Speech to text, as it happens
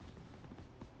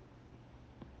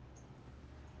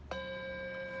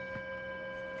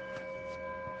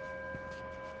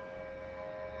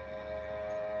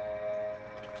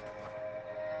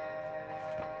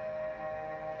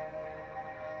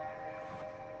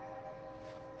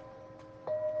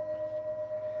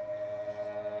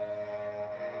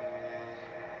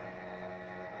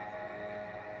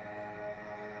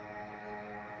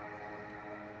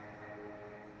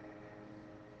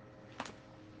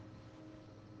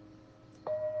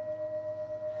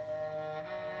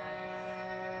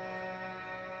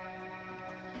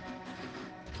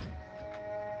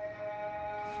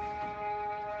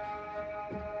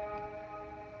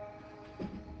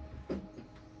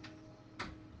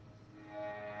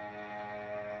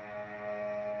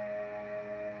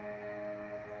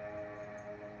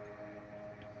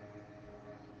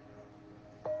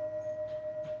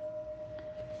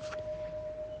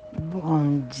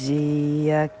Bom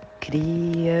dia,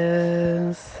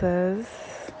 crianças.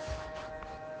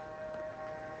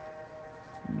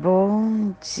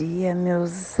 Bom dia,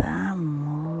 meus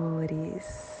amores.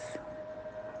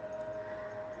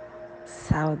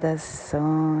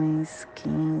 Saudações,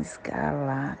 Kings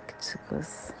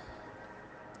galácticos.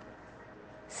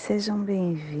 Sejam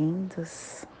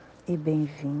bem-vindos e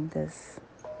bem-vindas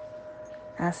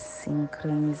à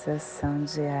sincronização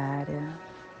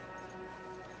diária.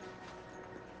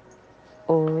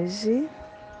 Hoje,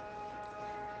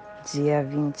 dia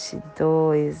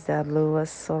 22 da lua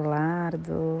solar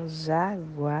do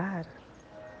Jaguar,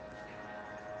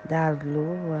 da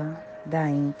lua da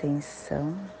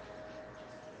intenção,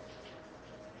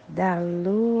 da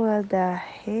lua da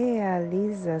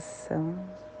realização,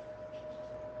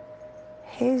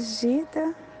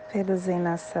 regida pelos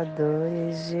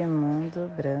enlaçadores de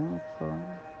mundo branco.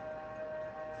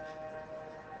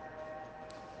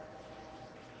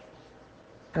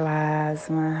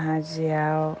 Plasma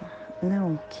radial,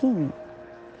 não, Kim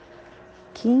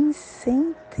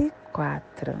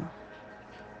 104,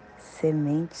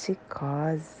 semente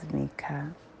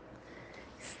cósmica.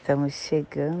 Estamos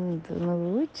chegando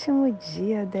no último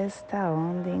dia desta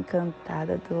onda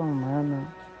encantada do humano,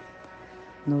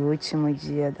 no último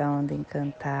dia da onda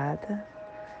encantada,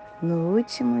 no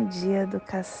último dia do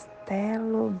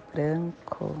castelo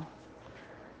branco,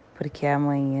 porque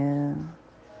amanhã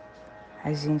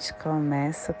a gente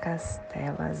começa o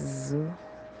castelo azul.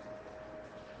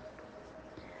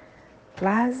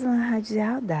 Plasma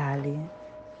radial Dali,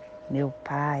 meu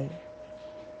pai,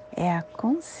 é a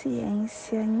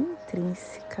consciência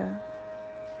intrínseca.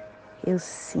 Eu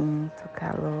sinto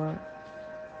calor.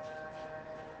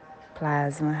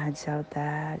 Plasma radial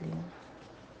Dali,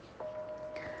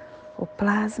 o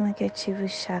plasma que ativa o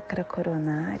chakra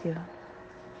coronário,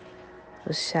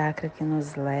 o chakra que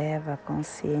nos leva à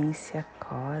consciência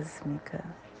cósmica,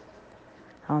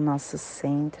 ao nosso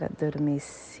centro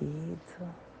adormecido,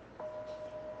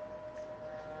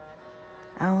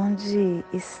 aonde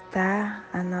está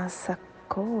a nossa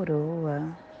coroa,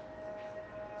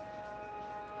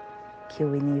 que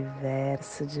o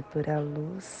universo de pura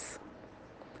luz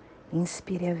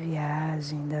inspire a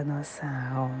viagem da nossa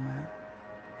alma,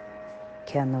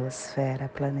 que a nosfera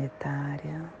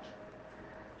planetária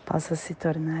possa se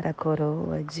tornar a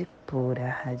coroa de pura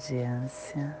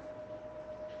radiância,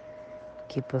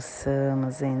 que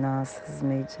possamos em nossas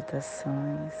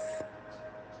meditações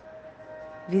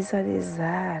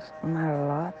visualizar uma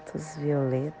lótus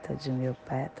violeta de 1000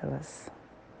 pétalas.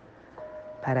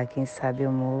 Para quem sabe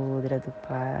o mudra do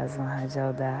plasma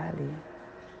radial Dali,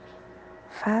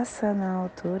 faça na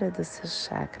altura do seu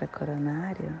chakra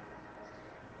coronário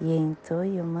e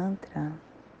entoie o mantra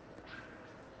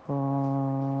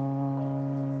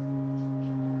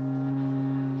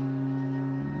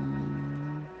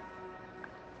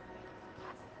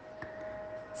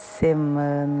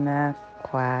Semana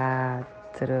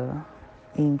 4.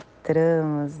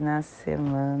 Entramos na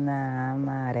semana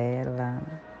amarela.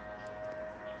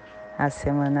 A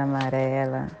semana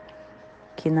amarela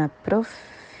que na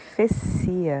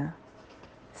profecia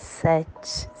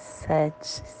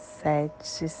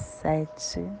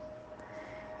 7777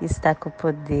 está com o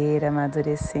poder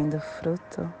amadurecendo o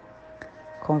fruto,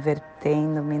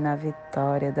 convertendo-me na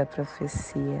vitória da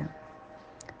profecia.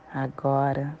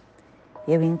 Agora,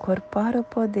 eu incorporo o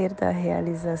poder da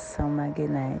realização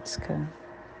magnética.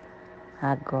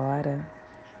 Agora,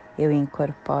 eu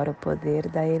incorporo o poder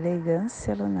da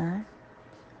elegância lunar.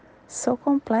 Sou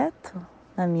completo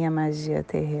na minha magia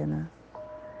terrena.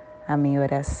 A minha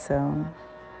oração,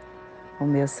 o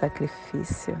meu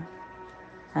sacrifício,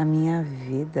 a minha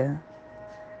vida,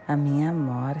 a minha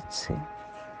morte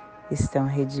estão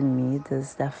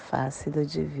redimidas da face do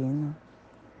divino.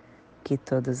 Que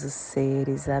todos os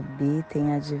seres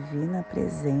habitem a divina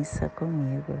presença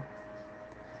comigo.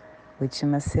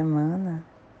 Última semana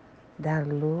da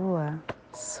lua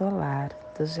solar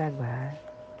do Jaguar.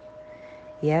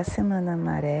 E a semana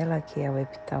amarela, que é o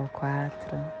epital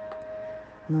 4,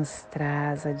 nos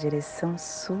traz a direção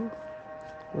sul,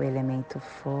 o elemento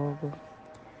fogo,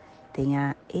 tem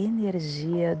a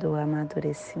energia do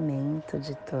amadurecimento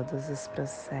de todos os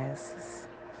processos.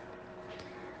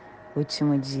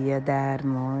 Último dia da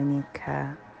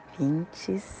harmônica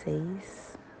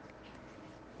 26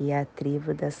 e a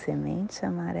tribo da semente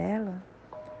amarela,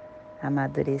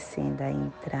 amadurecendo a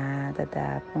entrada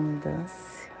da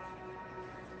abundância,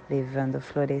 levando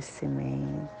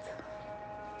florescimento.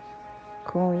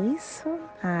 Com isso,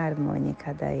 a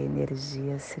harmônica da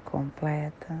energia se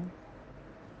completa.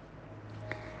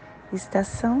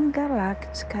 Estação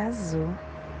galáctica azul.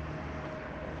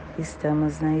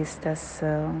 Estamos na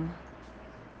estação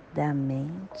da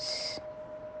mente,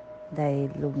 da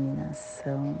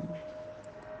iluminação,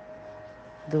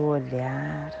 do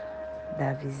olhar,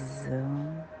 da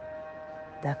visão,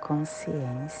 da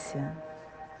consciência.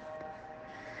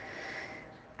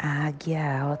 A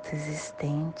águia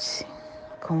autoexistente,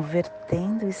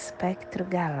 convertendo o espectro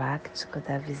galáctico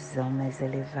da visão mais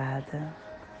elevada.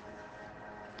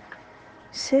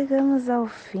 Chegamos ao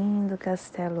fim do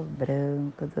Castelo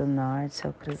Branco do Norte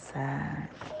ao cruzar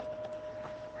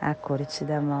a Corte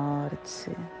da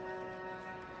Morte,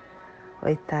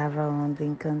 oitava onda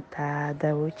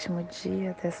encantada, último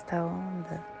dia desta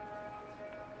onda,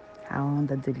 a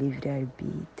onda do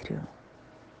livre-arbítrio,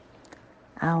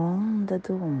 a onda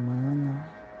do humano,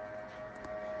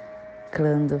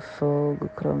 clã do fogo,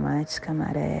 cromática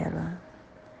amarela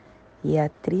e a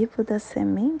tribo da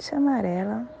semente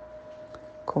amarela,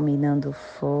 combinando o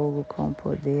fogo com o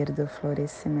poder do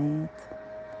florescimento.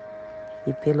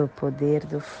 E pelo poder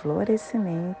do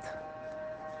florescimento,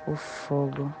 o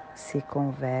fogo se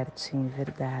converte em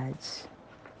verdade,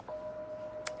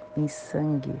 em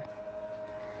sangue.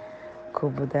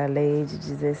 Cubo da lei de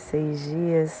 16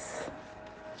 dias.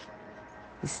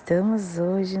 Estamos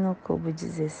hoje no cubo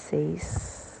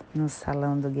 16, no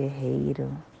salão do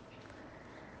guerreiro.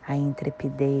 A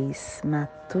intrepidez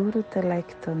matura o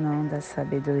telectonon da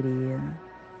sabedoria.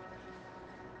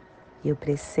 E o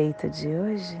preceito de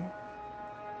hoje?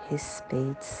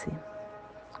 Respeite-se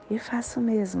e faça o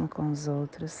mesmo com os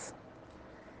outros.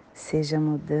 Seja a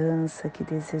mudança que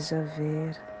deseja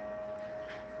ver.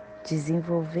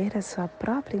 Desenvolver a sua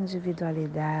própria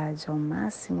individualidade ao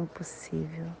máximo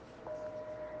possível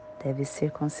deve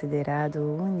ser considerado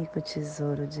o único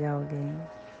tesouro de alguém.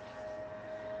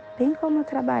 Bem como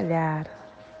trabalhar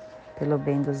pelo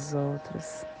bem dos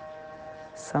outros,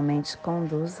 somente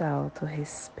conduz a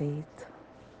autorrespeito.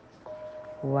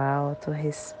 O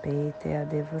autorrespeito é a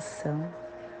devoção.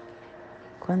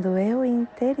 Quando o eu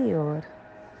interior,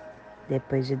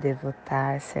 depois de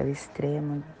devotar-se ao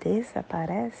extremo,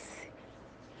 desaparece,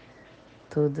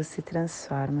 tudo se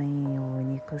transforma em um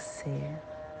único ser.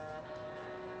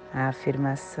 A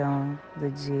afirmação do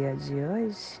dia de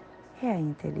hoje é a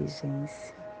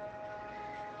inteligência.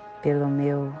 Pelo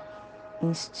meu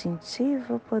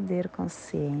instintivo poder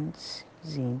consciente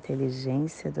de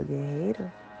inteligência do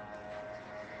guerreiro,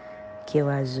 que eu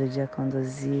ajude a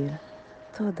conduzir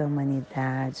toda a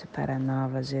humanidade para a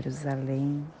nova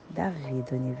Jerusalém da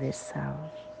vida universal.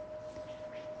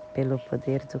 Pelo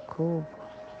poder do cubo,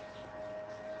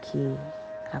 que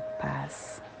a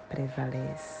paz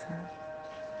prevaleça.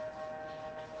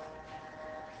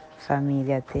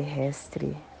 Família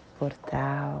terrestre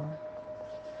portal,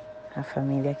 a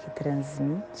família que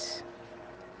transmite,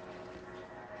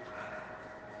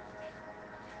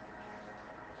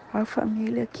 a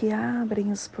família que abre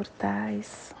os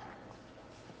portais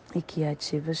e que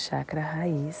ativa o chakra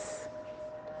raiz.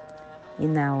 E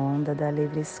na onda da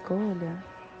livre escolha,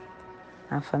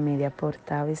 a família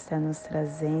portal está nos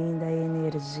trazendo a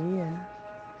energia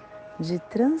de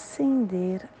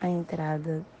transcender a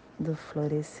entrada do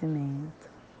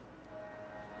florescimento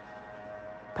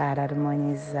para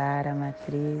harmonizar a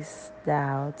matriz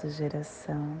da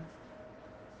autogeração,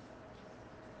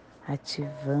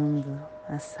 ativando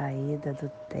a saída do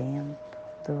tempo,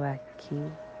 do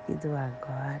aqui e do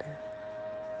agora.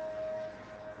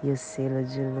 E o selo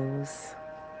de luz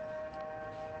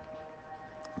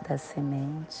da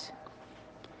semente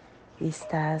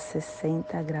está a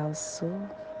 60 graus sul,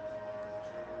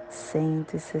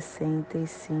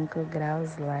 165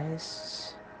 graus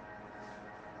leste,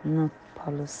 no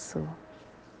Polo Sul,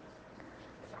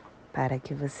 para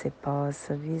que você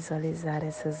possa visualizar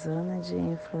essa zona de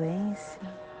influência.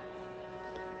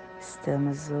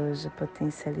 Estamos hoje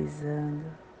potencializando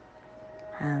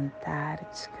a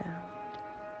Antártica,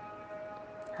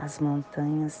 as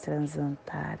montanhas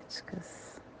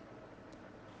transantárticas,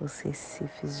 os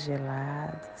recifes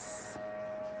gelados,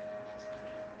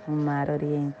 o mar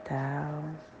oriental,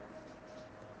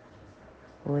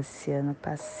 o Oceano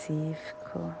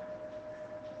Pacífico,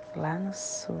 lá no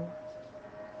sul.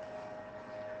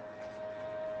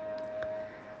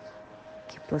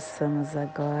 Que possamos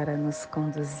agora nos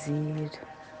conduzir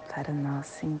para o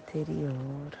nosso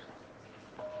interior,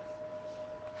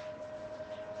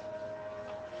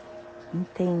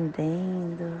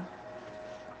 entendendo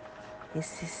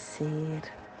esse ser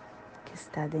que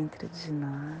está dentro de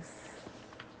nós.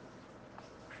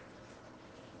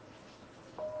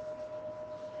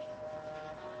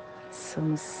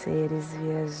 Somos seres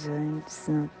viajantes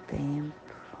no tempo.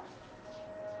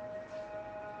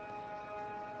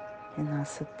 É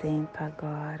nosso tempo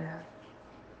agora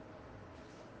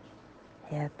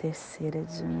é a terceira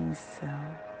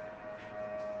dimensão.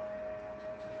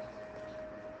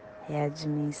 É a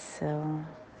dimensão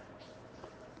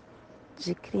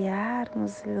de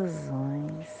criarmos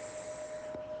ilusões,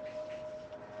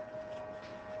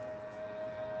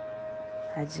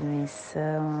 a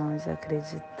dimensão onde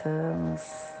acreditamos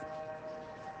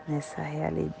nessa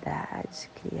realidade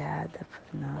criada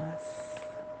por nós.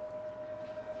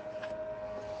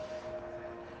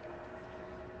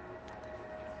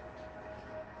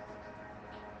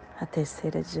 A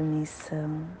terceira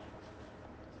dimensão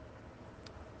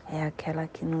é aquela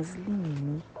que nos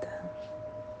limita,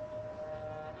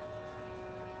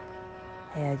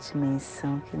 é a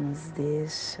dimensão que nos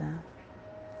deixa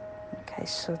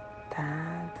encaixotados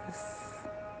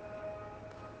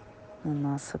no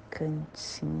nosso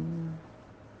cantinho,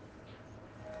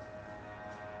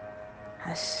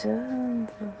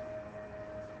 achando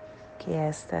que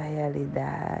esta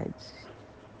realidade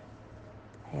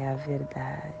é a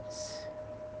verdade.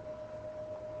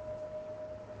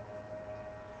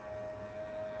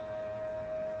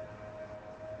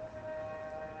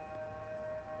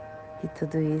 E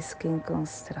tudo isso quem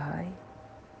constrói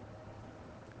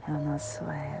é o nosso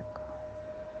ego.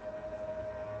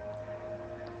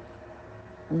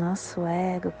 O nosso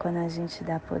ego, quando a gente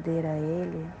dá poder a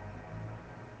ele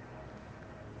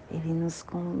nos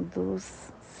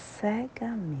conduz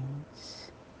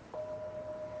cegamente.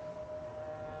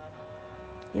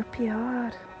 E o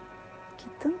pior, que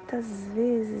tantas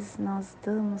vezes nós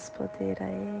damos poder a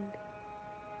ele,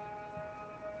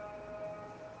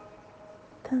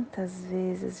 tantas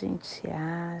vezes a gente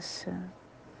acha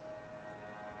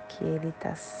que ele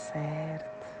está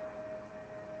certo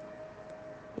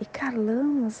e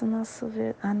calamos a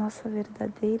nossa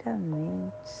verdadeira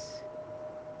mente,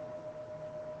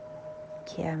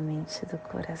 que é a mente do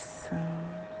coração,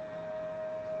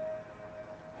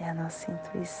 é a nossa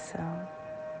intuição.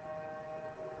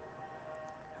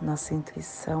 A nossa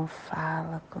intuição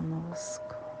fala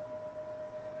conosco,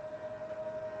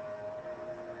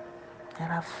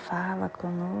 ela fala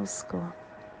conosco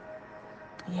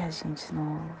e a gente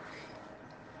não ouve.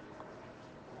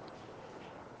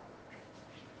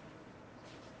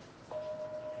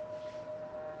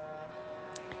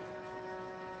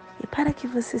 E para que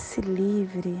você se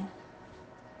livre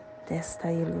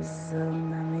desta ilusão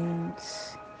na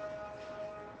mente,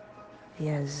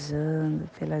 viajando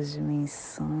pelas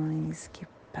dimensões que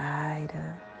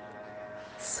paira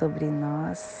sobre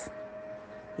nós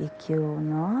e que o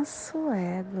nosso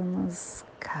ego nos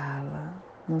cala,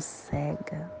 nos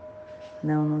cega,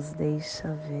 não nos deixa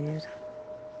ver.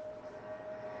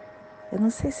 Eu não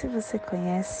sei se você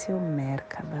conhece o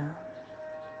Merkaba.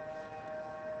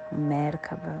 O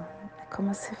Merkaba é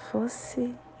como se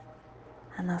fosse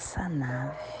a nossa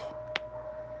nave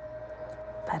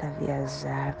para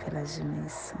viajar pelas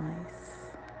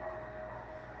dimensões.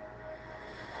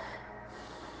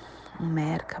 O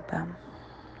Merkaba,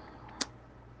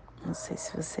 não sei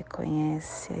se você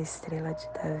conhece a estrela de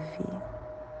Davi.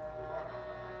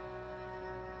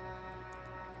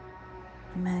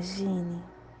 Imagine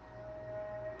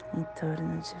em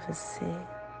torno de você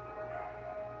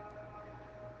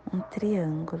um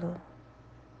triângulo,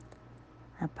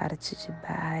 a parte de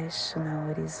baixo na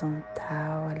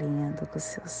horizontal, alinhando com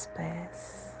seus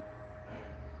pés,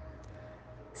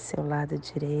 seu lado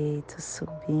direito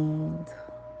subindo,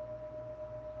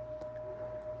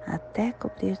 até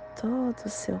cobrir todo o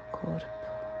seu corpo,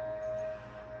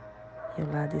 e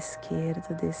o lado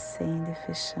esquerdo descendo e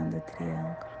fechando o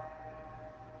triângulo,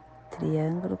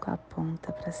 triângulo com a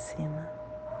ponta para cima.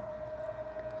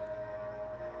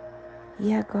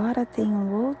 E agora tem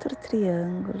um outro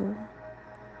triângulo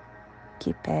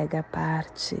que pega a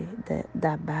parte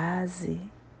da base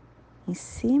em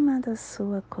cima da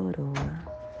sua coroa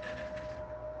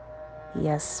e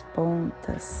as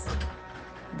pontas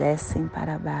descem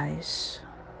para baixo.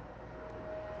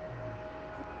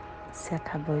 Você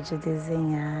acabou de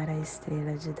desenhar a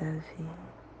estrela de Davi,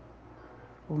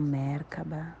 o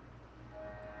Merkaba.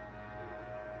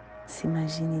 Se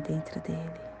imagine dentro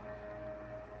dele.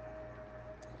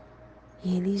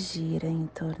 E ele gira em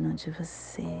torno de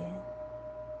você,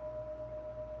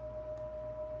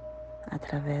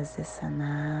 através dessa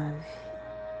nave.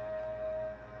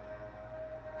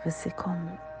 Você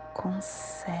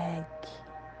consegue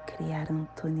criar um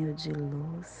túnel de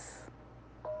luz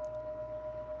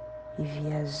e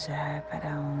viajar para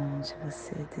onde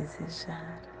você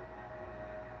desejar.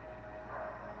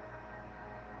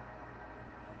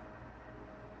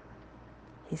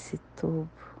 Esse tubo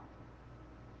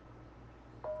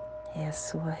é a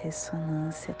sua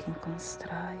ressonância quem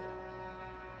constrói.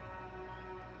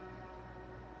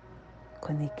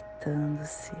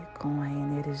 conectando-se com a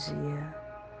energia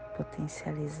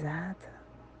potencializada,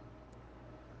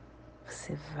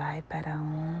 você vai para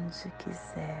onde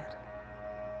quiser,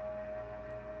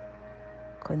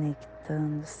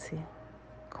 conectando-se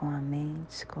com a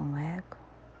mente, com o ego.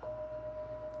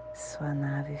 Sua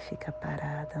nave fica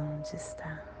parada onde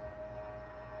está.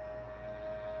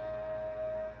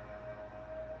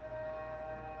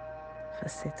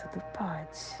 Você tudo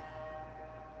pode,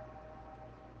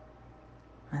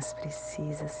 mas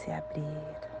precisa se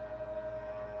abrir,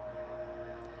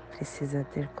 precisa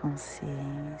ter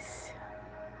consciência,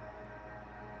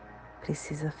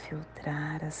 precisa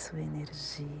filtrar a sua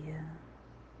energia,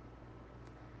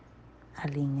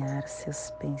 alinhar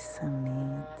seus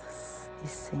pensamentos e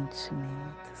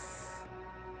sentimentos.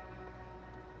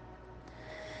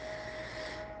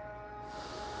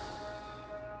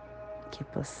 Que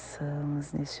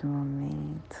possamos neste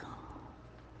momento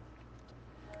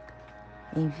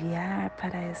enviar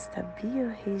para esta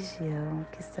biorregião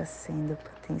que está sendo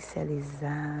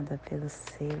potencializada pelo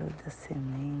selo da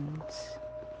semente,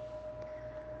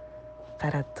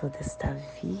 para toda esta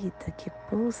vida que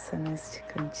pulsa neste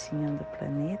cantinho do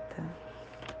planeta,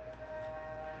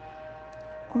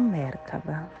 um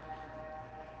Merkaba,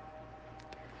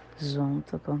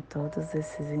 junto com todos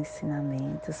esses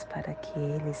ensinamentos para que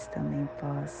eles também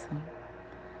possam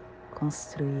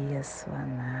construir a sua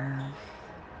nave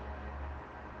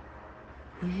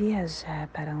e viajar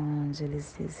para onde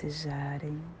eles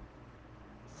desejarem,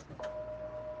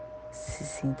 se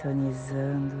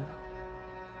sintonizando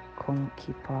com o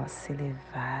que possa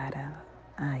levar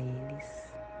a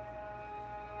eles.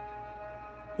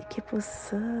 E que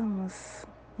possamos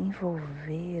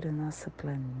envolver o nosso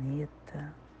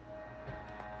planeta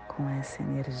com essa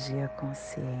energia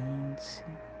consciente,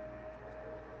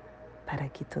 para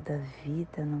que toda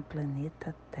vida no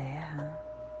planeta Terra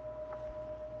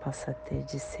possa ter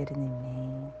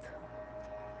discernimento,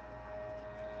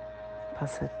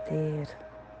 possa ter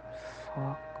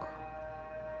foco,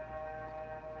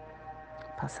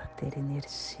 possa ter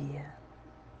energia.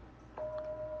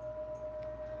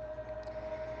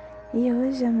 E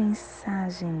hoje a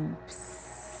mensagem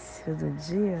do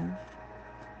dia: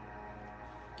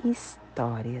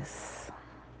 histórias.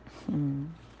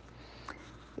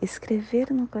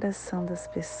 Escrever no coração das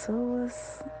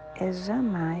pessoas é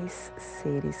jamais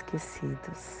ser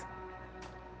esquecidos.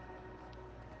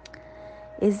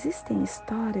 Existem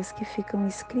histórias que ficam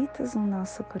escritas no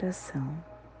nosso coração.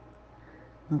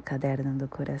 No caderno do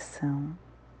coração,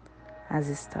 as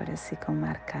histórias ficam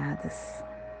marcadas.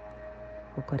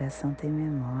 O coração tem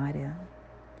memória,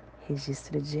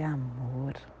 registro de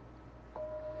amor.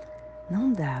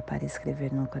 Não dá para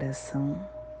escrever no coração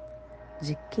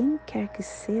de quem quer que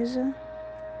seja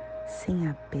sem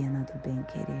a pena do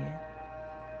bem-querer.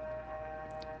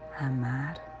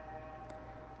 Amar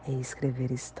é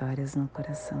escrever histórias no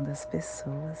coração das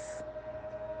pessoas.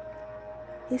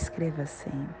 Escreva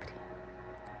sempre.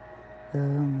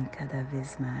 Ame cada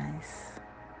vez mais.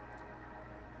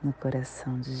 No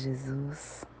coração de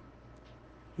Jesus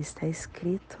está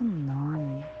escrito o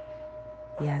nome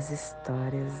e as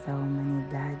histórias da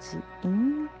humanidade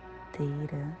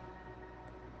inteira.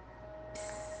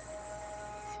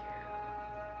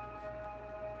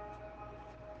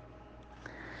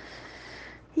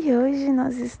 E hoje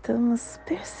nós estamos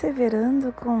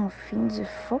perseverando com o fim de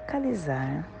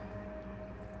focalizar,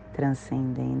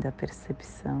 transcendendo a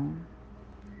percepção,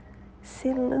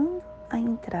 selando a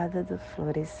entrada do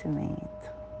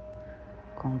florescimento,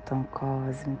 com o tom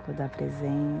cósmico da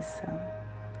presença,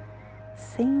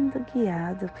 sendo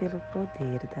guiado pelo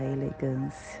poder da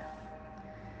elegância.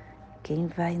 Quem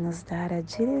vai nos dar a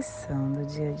direção do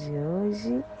dia de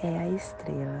hoje é a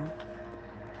estrela.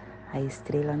 A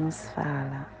estrela nos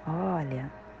fala: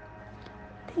 olha,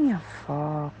 tenha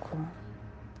foco,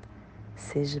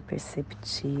 seja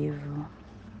perceptivo,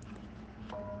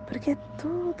 porque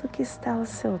tudo que está ao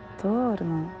seu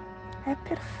torno é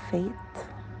perfeito.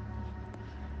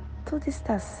 Tudo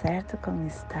está certo como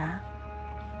está.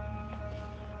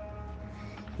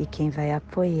 E quem vai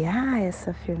apoiar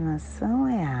essa afirmação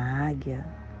é a águia.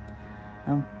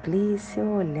 Amplie seu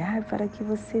olhar para que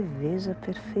você veja a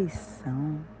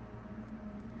perfeição.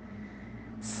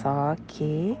 Só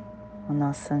que o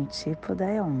nosso antípoda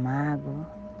é o mago.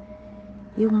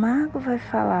 E o mago vai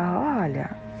falar: olha,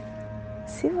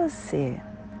 se você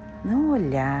não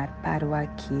olhar para o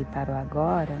aqui e para o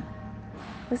agora,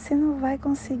 você não vai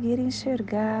conseguir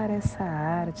enxergar essa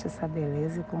arte, essa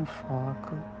beleza com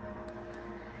foco.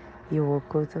 E o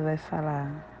oculto vai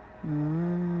falar: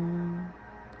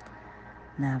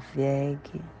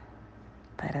 navegue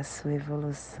para a sua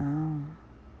evolução,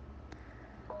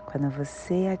 Quando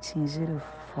você atingir o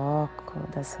foco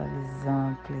da sua visão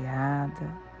ampliada,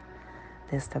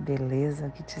 desta beleza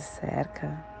que te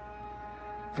cerca,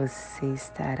 você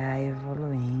estará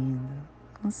evoluindo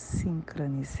com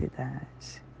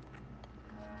sincronicidade.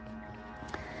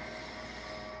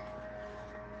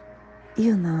 E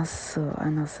as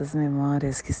nossas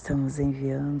memórias que estamos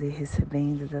enviando e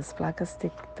recebendo das placas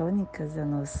tectônicas da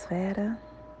nosfera,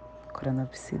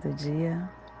 cronopsi do dia,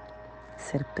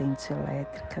 serpente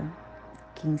elétrica,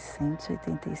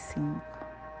 1585,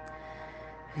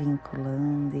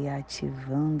 vinculando e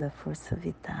ativando a força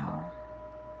vital.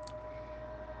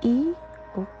 E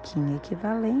o Kim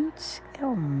equivalente é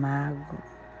o mago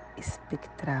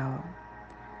espectral,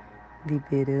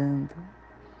 liberando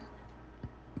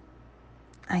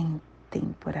a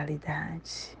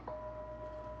intemporalidade.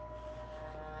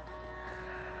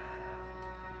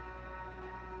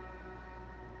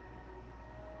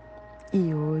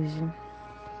 E hoje,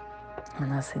 a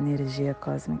nossa energia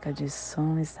cósmica de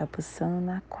som está pulsando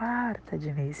na 4ª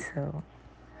dimensão,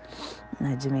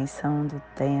 na dimensão do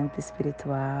tempo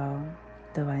espiritual,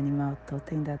 do animal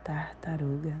totem da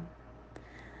tartaruga,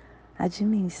 a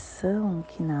dimensão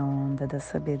que na onda da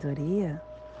sabedoria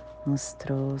nos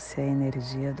trouxe a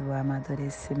energia do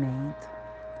amadurecimento,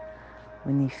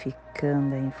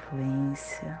 unificando a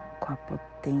influência com a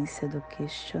potência do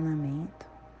questionamento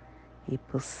e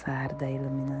pulsar da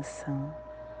iluminação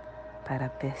para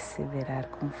perseverar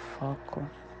com foco.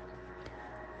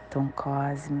 Tom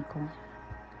cósmico,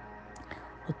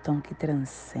 o tom que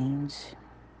transcende,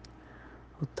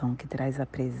 o tom que traz a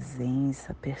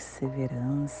presença, a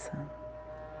perseverança,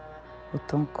 o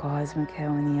tom cósmico é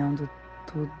a união do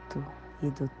tudo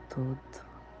e do todo.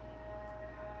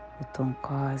 O tom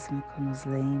cósmico nos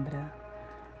lembra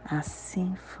a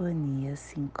sinfonia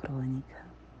sincrônica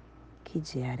que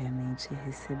diariamente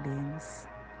recebemos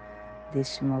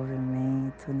deste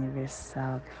movimento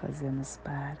universal que fazemos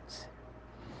parte.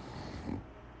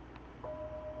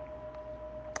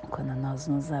 Quando nós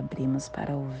nos abrimos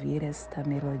para ouvir esta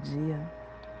melodia,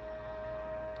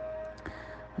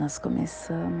 nós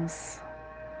começamos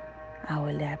a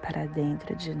olhar para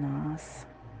dentro de nós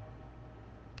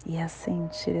e a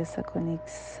sentir essa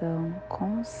conexão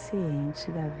consciente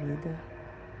da vida,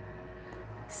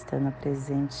 estando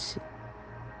presente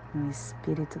no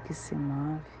espírito que se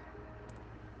move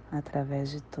através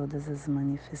de todas as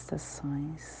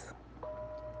manifestações.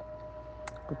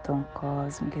 O tom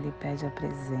cósmico, ele pede a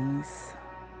presença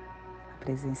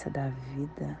da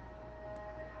vida,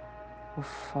 o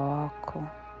foco,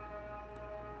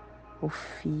 o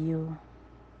fio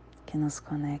que nos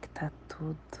conecta a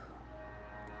tudo,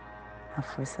 a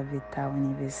força vital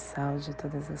universal de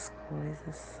todas as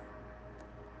coisas,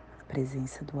 a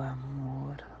presença do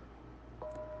amor,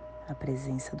 a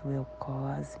presença do eu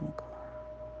cósmico.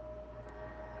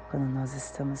 Quando nós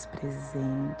estamos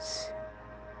presentes,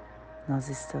 nós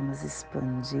estamos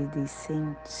expandindo e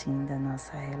sentindo a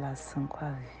nossa relação com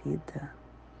a vida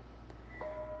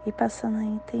e passando a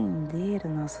entender o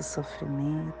nosso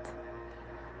sofrimento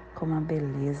como a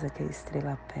beleza que a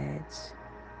estrela pede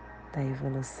da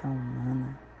evolução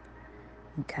humana,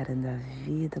 encarando a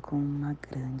vida como uma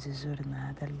grande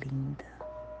jornada linda.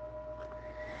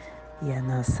 E a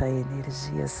nossa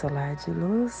energia solar de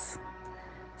luz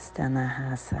está na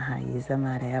raça raiz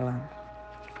amarela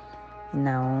e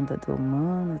na onda do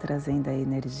humano, trazendo a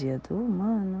energia do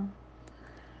humano,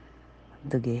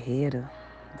 do guerreiro,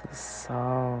 do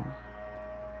sol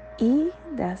e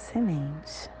da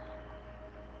semente.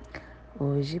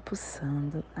 Hoje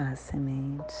pulsando a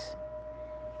semente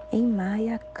em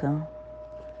Mayakan,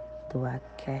 do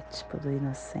arquétipo do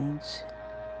inocente,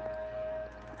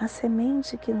 a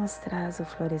semente que nos traz o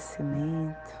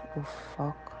florescimento, o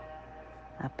foco,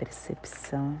 a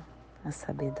percepção, a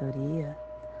sabedoria,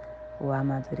 o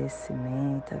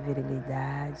amadurecimento, a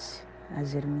virilidade, a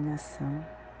germinação.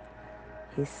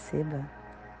 Receba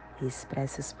e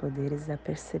expresse os poderes da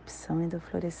percepção e do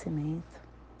florescimento.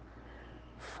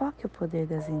 Foque o poder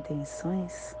das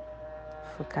intenções,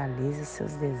 focalize os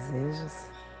seus desejos,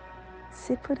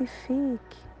 se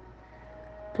purifique,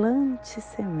 plante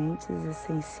sementes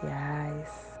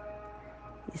essenciais,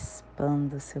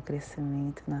 expanda o seu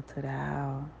crescimento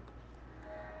natural.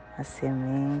 A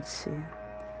semente,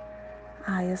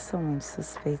 eu sou muito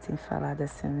suspeita em falar da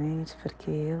semente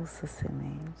porque eu sou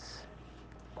semente.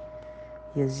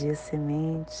 E os dias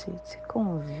semente te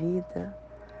convida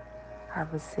a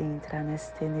você entrar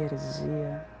nesta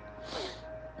energia,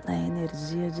 na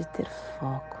energia de ter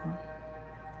foco,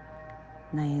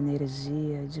 na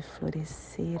energia de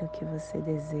florescer o que você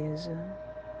deseja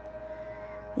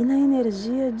e na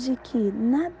energia de que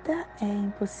nada é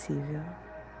impossível.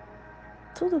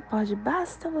 Tudo pode,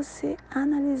 basta você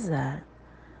analisar.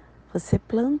 Você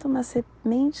planta uma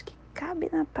semente que cabe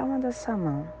na palma da sua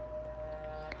mão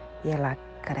e ela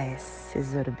cresce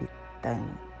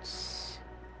exorbitante.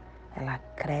 Ela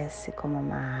cresce como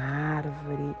uma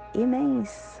árvore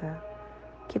imensa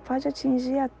que pode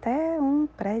atingir até um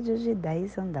prédio de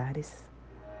 10 andares.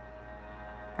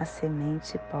 A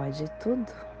semente pode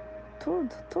tudo,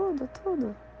 tudo, tudo,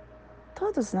 tudo.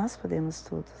 Todos nós podemos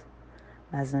tudo.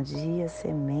 Mas no dia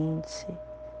semente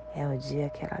é o dia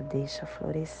que ela deixa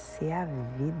florescer a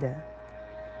vida.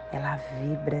 Ela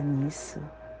vibra nisso.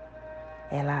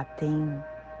 Ela tem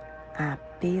a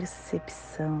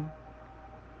percepção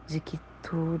de que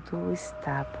tudo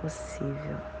está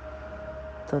possível.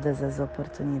 Todas as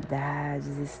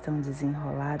oportunidades estão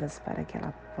desenroladas para que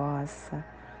ela possa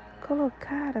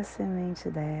colocar a semente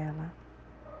dela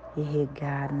e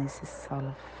regar nesse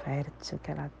solo fértil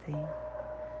que ela tem,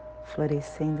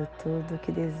 florescendo tudo o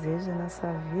que deseja na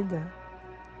sua vida.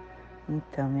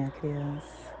 Então, minha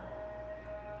criança,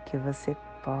 que você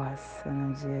possa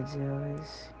no dia de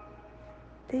hoje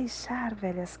deixar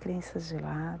velhas crenças de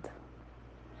lado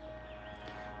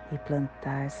e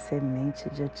plantar semente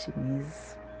de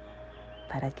otimismo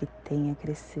para que tenha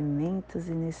crescimentos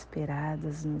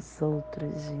inesperados nos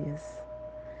outros dias.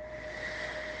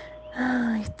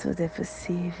 Ai, tudo é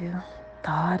possível.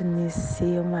 Torne-se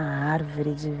uma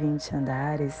árvore de 20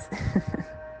 andares,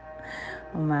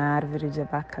 uma árvore de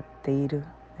abacateiro.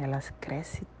 Ela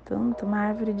cresce tanto, uma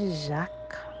árvore de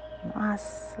jaca.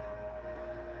 Nossa,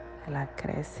 ela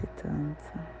cresce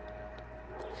tanto,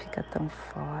 fica tão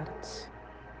forte.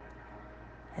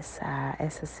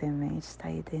 Essa semente está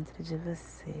aí dentro de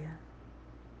você.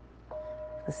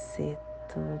 Você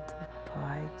tudo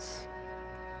pode,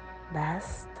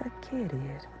 basta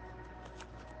querer.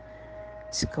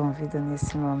 Te convido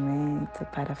nesse momento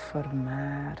para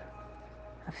formar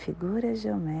a figura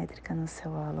geométrica no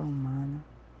seu holo humano,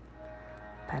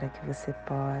 para que você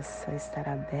possa estar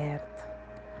aberto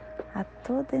a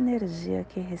toda energia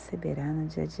que receberá no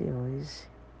dia de hoje,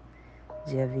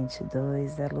 dia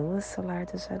 22 da Lua Solar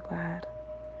do Jaguar,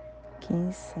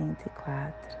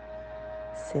 1504,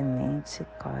 semente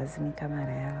cósmica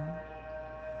amarela.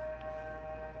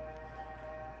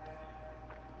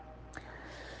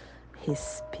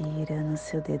 Respira no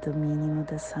seu dedo mínimo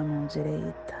da sua mão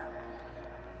direita.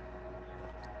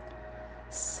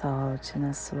 Solte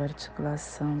na sua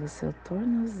articulação do seu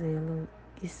tornozelo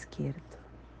esquerdo.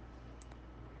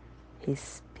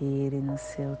 Respire no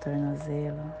seu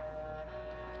tornozelo.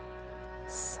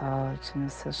 Solte no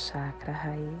seu chakra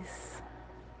raiz.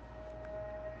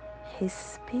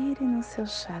 Respire no seu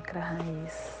chakra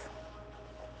raiz.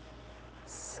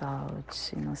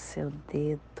 Solte no seu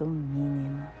dedo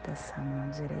mínimo dessa mão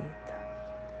direita,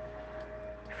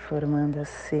 formando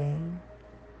assim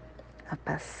a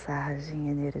passagem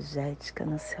energética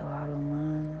no seu holo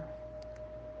humano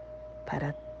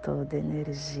para toda a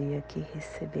energia que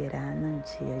receberá no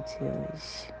dia de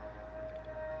hoje.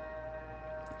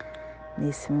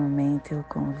 Nesse momento eu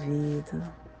convido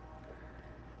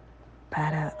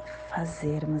para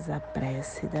fazermos a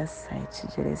prece das 7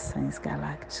 direções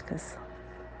galácticas,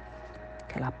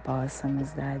 que ela possa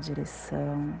nos dar a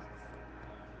direção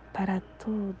para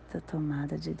toda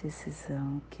tomada de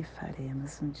decisão que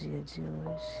faremos no dia de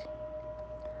hoje.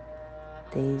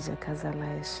 Desde a casa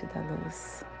leste da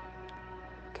luz,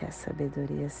 que a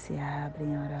sabedoria se abra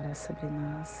em aurora sobre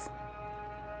nós,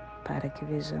 para que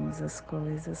vejamos as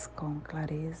coisas com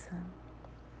clareza.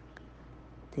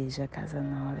 Desde a casa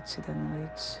norte da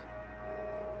noite,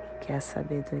 que a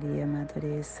sabedoria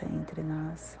amadureça entre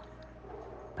nós,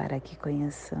 para que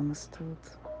conheçamos tudo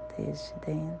desde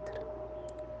dentro.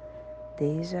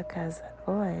 Desde a casa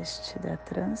oeste da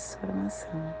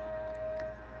transformação,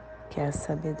 que a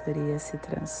sabedoria se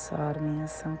transforme em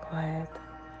ação correta,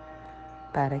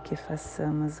 para que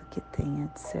façamos o que tenha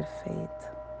de ser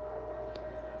feito.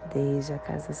 Desde a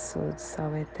casa sul do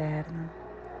sol eterno,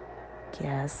 que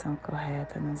a ação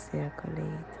correta nos dê a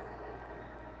colheita,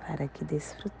 para que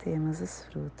desfrutemos os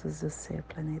frutos do ser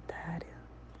planetário.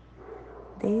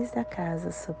 Desde a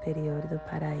casa superior do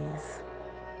paraíso,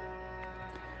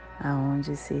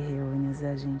 aonde se reúnem os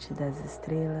agentes das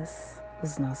estrelas,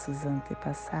 os nossos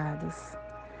antepassados,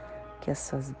 que as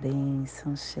suas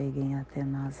bênçãos cheguem até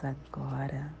nós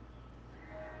agora.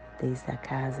 Desde a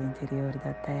casa interior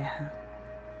da Terra,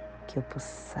 que o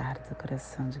pulsar do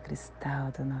coração de cristal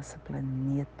do nosso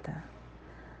planeta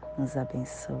nos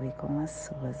abençoe com as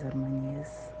suas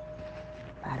harmonias,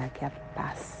 para que a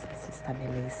paz se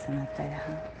estabeleça na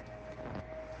Terra.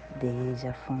 Desde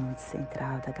a fonte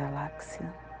central da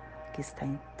galáxia, que está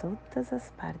em todas as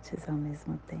partes ao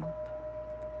mesmo tempo,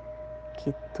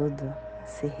 Que tudo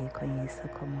se reconheça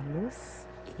como luz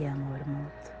e amor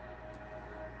mútuo.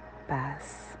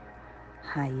 Paz.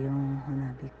 Rayon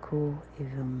Runabiku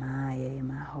Evamaya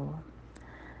Emarro.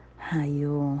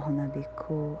 Rayon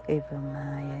Runabiku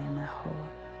Evamaya Emarro.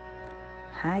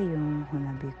 Rayon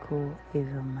Runabiku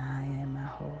Evamaya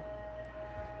Emarro.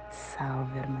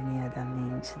 Salve a harmonia da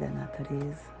mente e da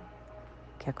natureza.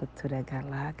 Que a cultura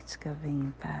galáctica venha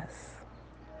em paz.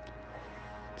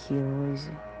 Que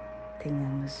hoje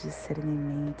tenhamos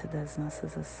discernimento das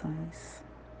nossas ações.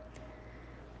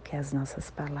 Que as nossas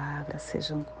palavras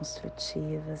sejam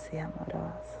construtivas e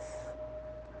amorosas.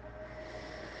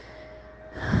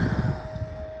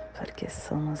 Porque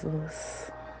somos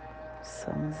luz,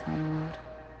 somos amor,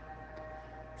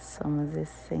 somos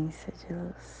essência de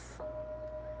luz,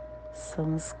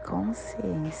 somos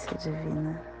consciência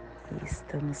divina e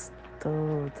estamos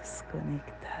todos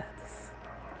conectados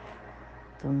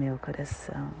do meu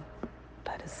coração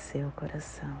para o seu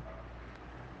coração.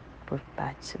 Por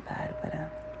Patti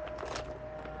Bárbara,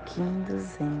 Kim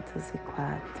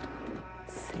 204,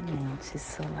 semente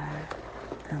solar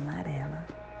amarela,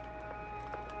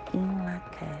 em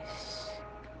Lakesh.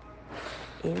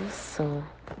 Eu sou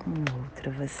um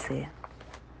outro você.